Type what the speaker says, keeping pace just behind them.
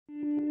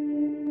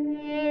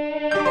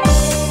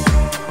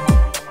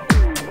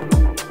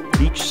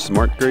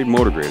SmartGrade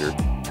Motor Grader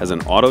has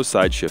an auto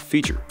side shift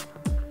feature.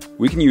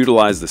 We can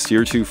utilize the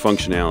Steer to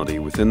functionality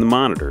within the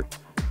monitor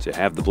to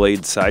have the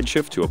blade side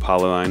shift to a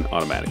polyline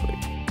automatically.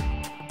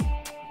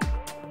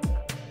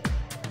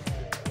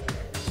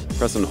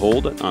 Press and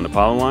hold on the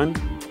polyline,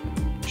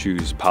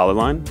 choose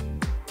polyline,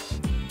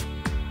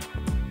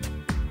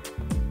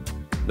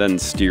 then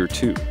Steer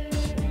to.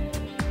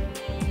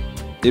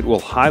 It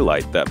will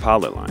highlight that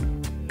polyline.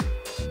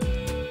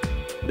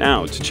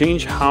 Now, to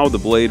change how the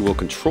blade will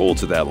control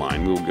to that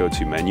line, we will go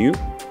to Menu,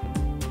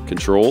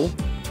 Control,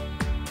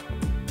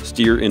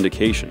 Steer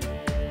Indication.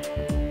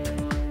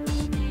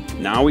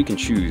 Now we can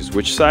choose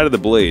which side of the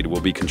blade will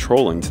be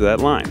controlling to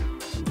that line.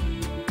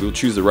 We will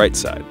choose the right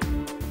side.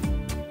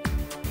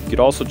 You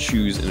could also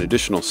choose an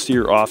additional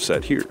steer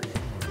offset here.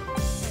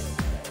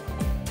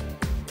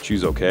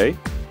 Choose OK.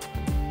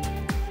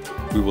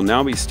 We will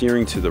now be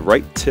steering to the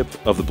right tip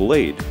of the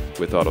blade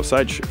with auto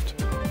side shift.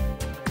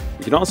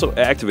 We can also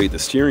activate the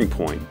steering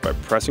point by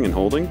pressing and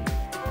holding,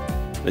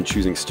 then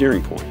choosing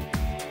steering point.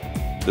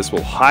 This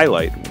will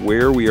highlight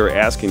where we are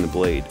asking the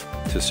blade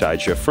to side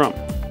shift from.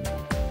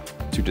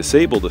 To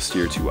disable the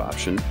Steer to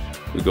option,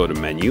 we go to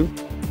Menu,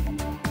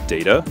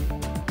 Data,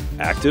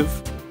 Active,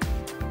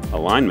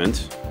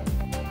 Alignment,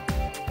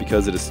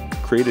 because it has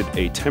created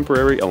a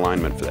temporary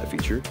alignment for that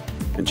feature,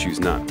 and choose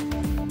None.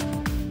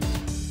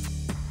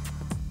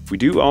 We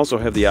do also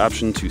have the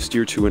option to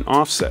steer to an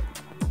offset.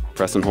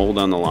 Press and hold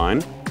on the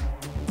line,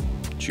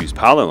 choose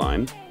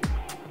Polyline,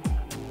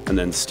 and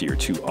then Steer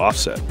to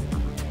Offset.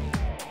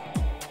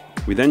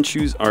 We then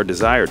choose our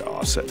desired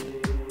offset,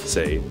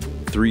 say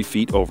 3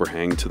 feet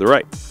overhang to the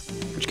right,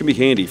 which can be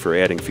handy for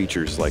adding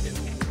features like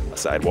a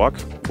sidewalk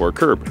or a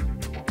curb.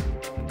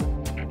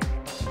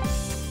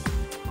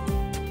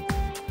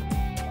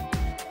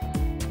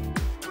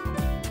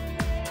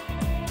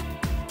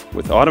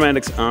 With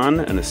automatics on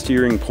and a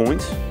steering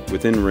point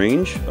within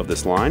range of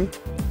this line,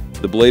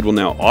 the blade will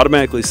now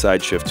automatically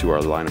side shift to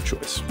our line of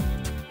choice.